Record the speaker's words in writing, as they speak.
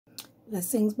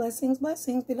Blessings, blessings,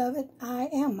 blessings, beloved. I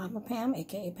am Mama Pam,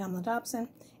 aka Pamela Dobson,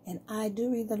 and I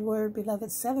do read the word, beloved,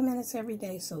 7 minutes every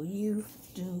day, so you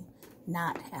do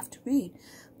not have to read.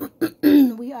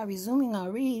 We are resuming our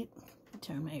read.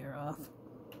 Turn my ear off.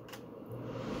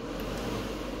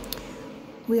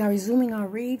 We are resuming our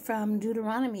read from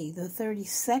Deuteronomy, the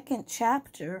 32nd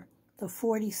chapter, the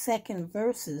 42nd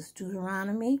verses.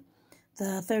 Deuteronomy,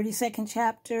 the 32nd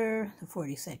chapter, the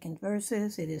 42nd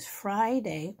verses. It is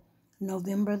Friday,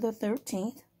 November the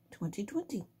 13th,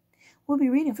 2020. We'll be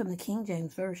reading from the King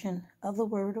James Version of the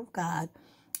Word of God.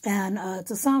 And it's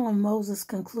a song of Moses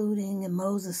concluding, and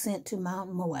Moses sent to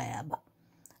Mount Moab.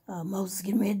 Moses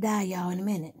getting ready to die, y'all, in a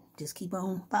minute. Just keep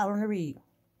on following the read.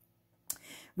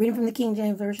 Reading from the King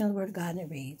James Version of the Word of God, and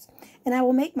it reads, "And I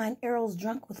will make mine arrows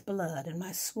drunk with blood, and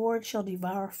my sword shall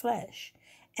devour flesh,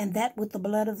 and that with the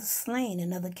blood of the slain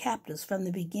and of the captives from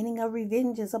the beginning of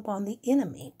revenges upon the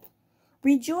enemy.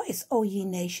 Rejoice, O ye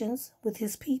nations, with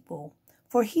his people,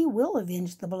 for he will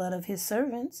avenge the blood of his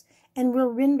servants, and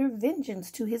will render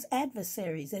vengeance to his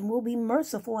adversaries, and will be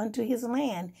merciful unto his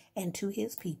land and to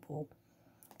his people."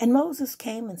 And Moses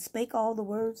came and spake all the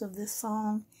words of this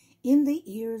song in the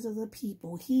ears of the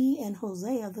people, he and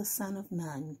Hosea the son of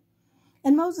Nun.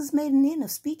 And Moses made an end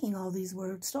of speaking all these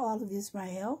words to all of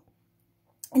Israel.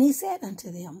 And he said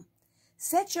unto them,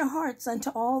 "Set your hearts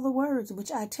unto all the words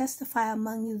which I testify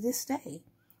among you this day,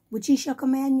 which ye shall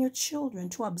command your children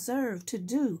to observe to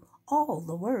do all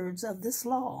the words of this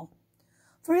law.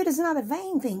 For it is not a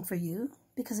vain thing for you,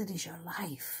 because it is your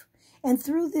life. And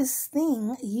through this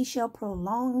thing ye shall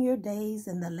prolong your days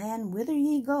in the land whither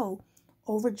ye go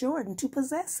over Jordan to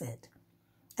possess it."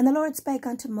 And the Lord spake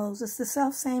unto Moses the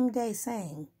selfsame day,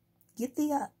 saying, "Get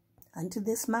thee up unto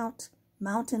this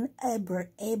mountain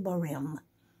Abarim,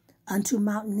 unto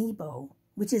Mount Nebo,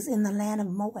 which is in the land of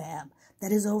Moab,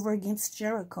 that is over against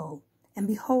Jericho, and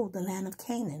behold the land of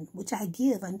Canaan, which I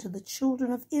give unto the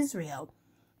children of Israel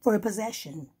for a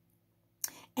possession.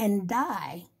 And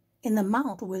die in the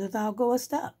mount whither thou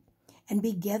goest up, and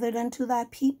be gathered unto thy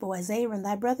people, as Aaron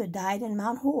thy brother died in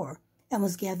Mount Hor, and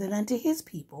was gathered unto his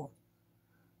people.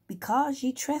 Because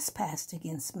ye trespassed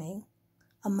against me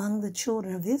among the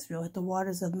children of Israel at the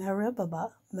waters of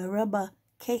Meribah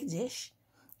Kadesh,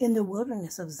 in the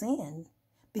wilderness of Zin,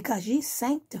 because ye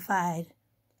sanctified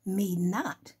me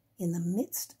not in the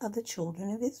midst of the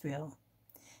children of Israel.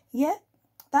 Yet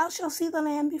thou shalt see the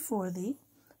land before thee,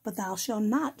 but thou shalt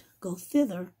not go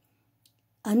thither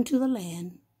unto the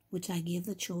land which I give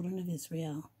the children of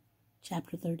Israel."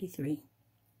 Chapter 33.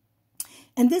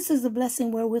 And this is the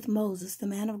blessing wherewith Moses, the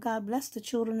man of God, blessed the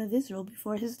children of Israel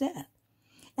before his death.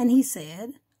 And he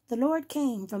said, "The Lord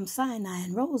came from Sinai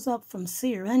and rose up from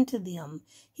Seir unto them.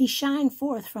 He shined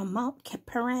forth from Mount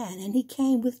Paran, and he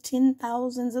came with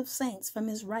 10,000s of saints from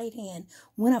his right hand,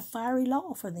 when a fiery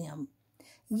law for them.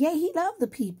 Yea, he loved the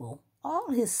people.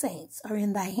 All his saints are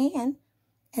in thy hand,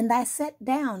 and I set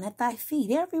down at thy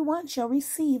feet. Every one shall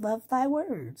receive of thy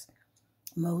words.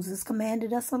 Moses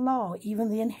commanded us a law, even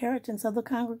the inheritance of the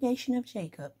congregation of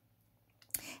Jacob.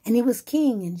 And he was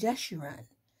king in Jeshurun,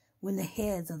 when the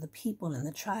heads of the people and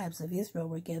the tribes of Israel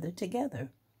were gathered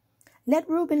together. Let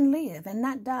Reuben live and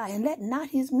not die, and let not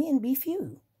his men be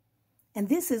few. And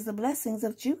this is the blessings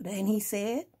of Judah. And he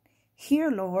said,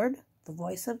 Hear, Lord, the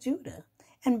voice of Judah,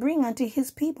 and bring unto his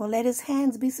people. Let his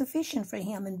hands be sufficient for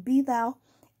him, and be thou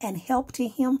an help to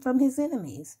him from his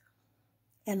enemies.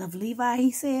 And of Levi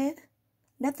he said,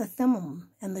 Let the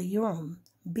Thummim and the Urim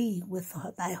be with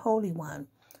thy Holy One,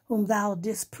 whom thou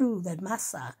didst prove at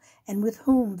Massah, and with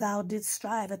whom thou didst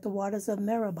strive at the waters of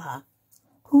Meribah,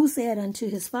 who said unto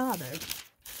his father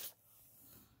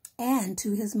and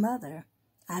to his mother,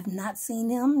 I have not seen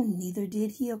him, neither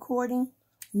did he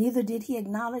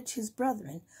acknowledge his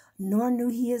brethren, nor knew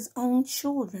he his own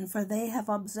children, for they have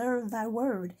observed thy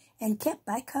word and kept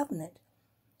thy covenant.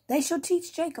 They shall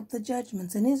teach Jacob the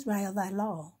judgments, and Israel thy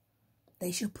law.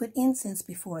 They shall put incense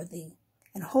before thee,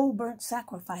 and whole burnt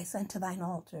sacrifice unto thine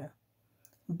altar.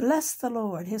 Bless the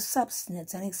Lord his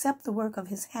substance, and accept the work of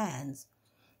his hands.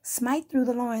 Smite through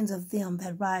the loins of them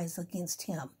that rise against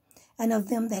him, and of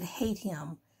them that hate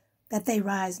him, that they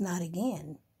rise not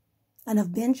again. And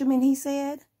of Benjamin he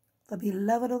said, The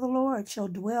beloved of the Lord shall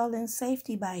dwell in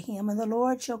safety by him, and the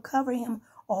Lord shall cover him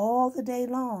all the day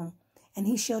long, and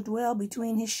he shall dwell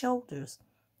between his shoulders.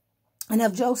 And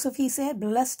of Joseph he said,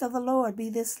 Blessed of the Lord be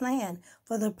this land,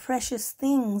 for the precious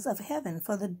things of heaven,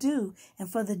 for the dew, and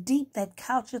for the deep that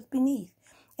coucheth beneath,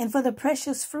 and for the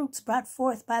precious fruits brought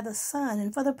forth by the sun,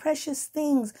 and for the precious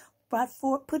things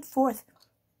put forth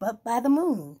but by the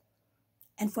moon.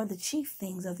 and for the chief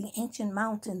things of the ancient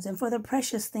mountains, and for the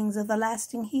precious things of the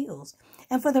lasting hills,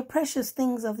 and for the precious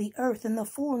things of the earth and the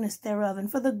fullness thereof,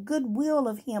 and for the good will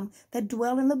of him that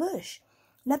dwell in the bush.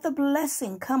 Let the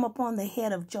blessing come upon the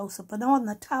head of Joseph, and on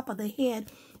the top of the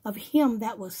head of him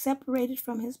that was separated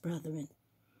from his brethren.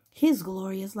 His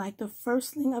glory is like the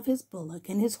firstling of his bullock,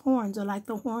 and his horns are like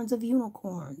the horns of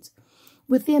unicorns.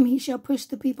 With them he shall push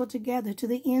the people together to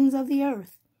the ends of the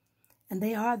earth. And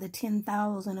they are the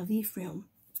 10,000 of Ephraim,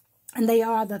 and they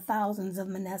are the thousands of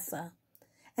Manasseh.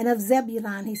 And of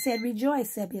Zebulun he said,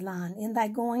 Rejoice, Zebulun, in thy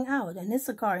going out, and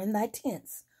Issachar in thy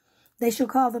tents. They shall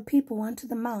call the people unto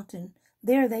the mountain.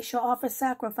 There they shall offer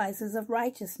sacrifices of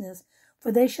righteousness,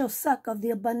 for they shall suck of the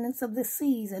abundance of the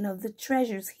seas, and of the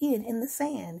treasures hid in the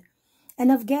sand.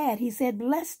 And of Gad he said,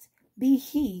 Blessed be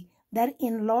he that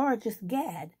enlargeth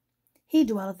Gad. He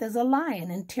dwelleth as a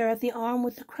lion, and teareth the arm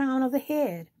with the crown of the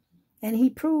head. And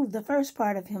he proved the first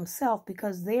part of himself,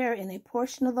 because there in a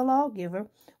portion of the lawgiver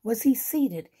was he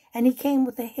seated, and he came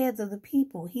with the heads of the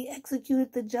people. He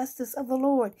executed the justice of the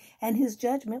Lord, and his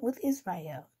judgment with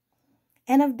Israel.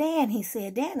 And of Dan he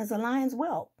said, Dan is a lion's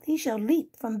whelp, he shall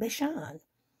leap from Bashan.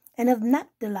 And of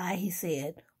Naphtali he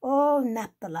said, O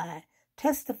Naphtali,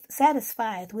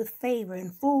 satisfieth with favor,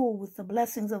 and full with the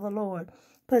blessings of the Lord.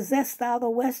 Possess thou the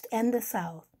west and the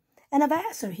south. And of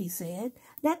Asher he said,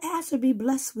 Let Asher be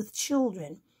blessed with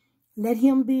children. Let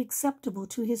him be acceptable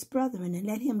to his brethren, and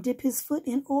let him dip his foot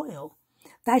in oil.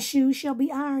 Thy shoes shall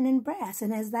be iron and brass,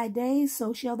 and as thy days,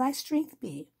 so shall thy strength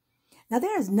be. Now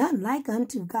there is none like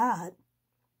unto God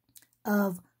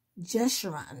of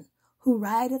Jeshurun, who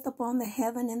rideth upon the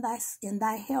heaven in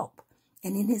thy help,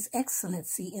 and in his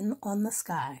excellency on the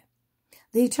sky.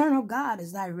 The eternal God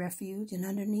is thy refuge, and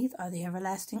underneath are the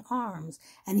everlasting arms.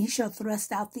 And he shall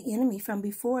thrust out the enemy from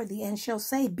before thee, and shall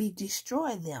say,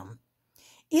 Destroy them.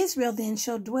 Israel then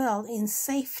shall dwell in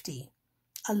safety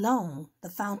alone. The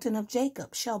fountain of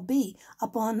Jacob shall be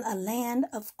upon a land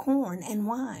of corn and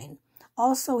wine.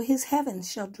 Also his heavens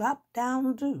shall drop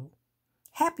down dew.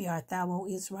 Happy art thou, O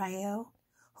Israel.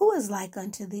 Who is like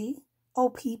unto thee, O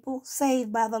people,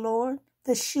 saved by the Lord,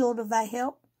 the shield of thy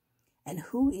help? And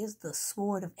who is the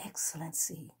sword of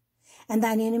excellency? And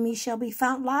thine enemies shall be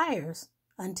found liars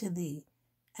unto thee,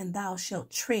 and thou shalt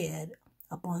tread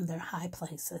upon their high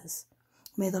places.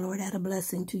 May the Lord add a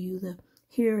blessing to you, the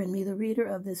hearer, and me, the reader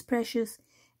of this precious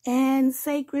and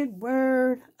sacred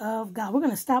word of God. We're going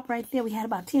to stop right there. We had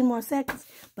about 10 more seconds,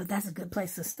 but that's a good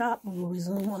place to stop. We will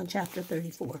resume on chapter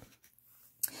 34.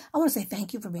 I want to say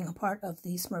thank you for being a part of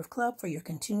the SMRF Club, for your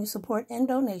continued support and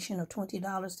donation of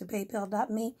 $20 to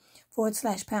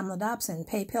paypal.me/Pamela Dobson,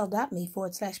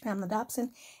 paypal.me/Pamela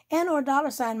Dobson, and or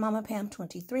 $ Mama Pam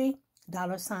 23,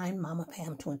 $ Mama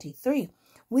Pam 23.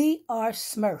 We are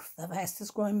SMRF, the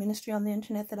fastest growing ministry on the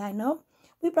internet that I know.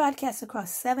 We broadcast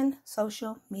across 7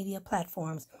 social media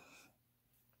platforms.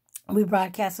 We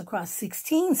broadcast across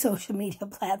 16 social media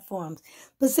platforms,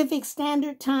 Pacific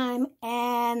Standard Time,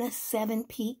 and 7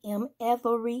 p.m.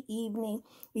 every evening,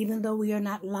 even though we are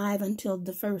not live until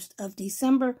the 1st of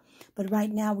December. But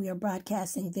right now we are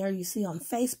broadcasting there. You see on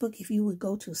Facebook, if you would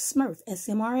go to SMRF,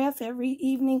 SMRF every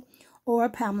evening, or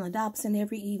Pamela Dobson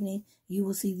every evening, you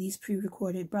will see these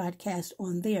pre-recorded broadcasts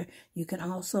on there. You can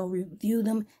also review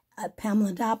them at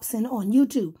Pamela Dobson on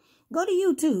YouTube. Go to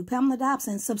YouTube, Pamela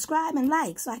Dobson, subscribe and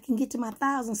like so I can get to my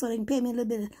 1,000 so they can pay me a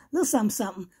little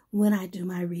something when I do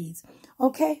my reads.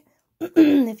 Okay?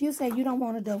 If you say you don't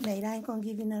want to donate, I ain't going to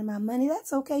give you none of my money.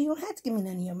 That's okay. You don't have to give me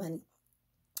none of your money.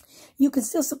 You can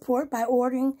still support by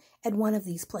ordering at one of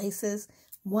these places,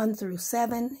 1 through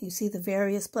 7. You see the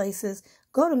various places.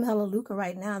 Go to Melaleuca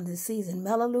right now this season.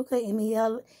 Melaleuca,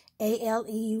 Melaleuca,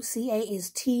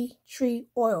 is tea tree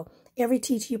oil. Every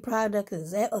tea tree product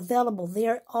is available.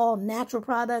 They're all natural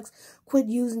products. Quit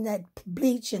using that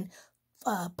bleach and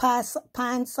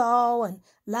pine sol and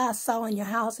Lysol in your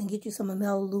house and get you some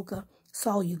Melaleuca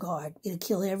Solugard. It'll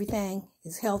kill everything.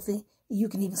 It's healthy. You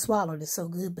can even swallow it. It's so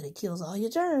good, but it kills all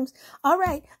your germs. All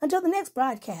right. Until the next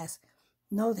broadcast,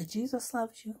 know that Jesus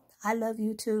loves you. I love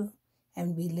you too.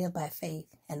 And we live by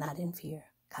faith and not in fear.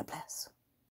 God bless.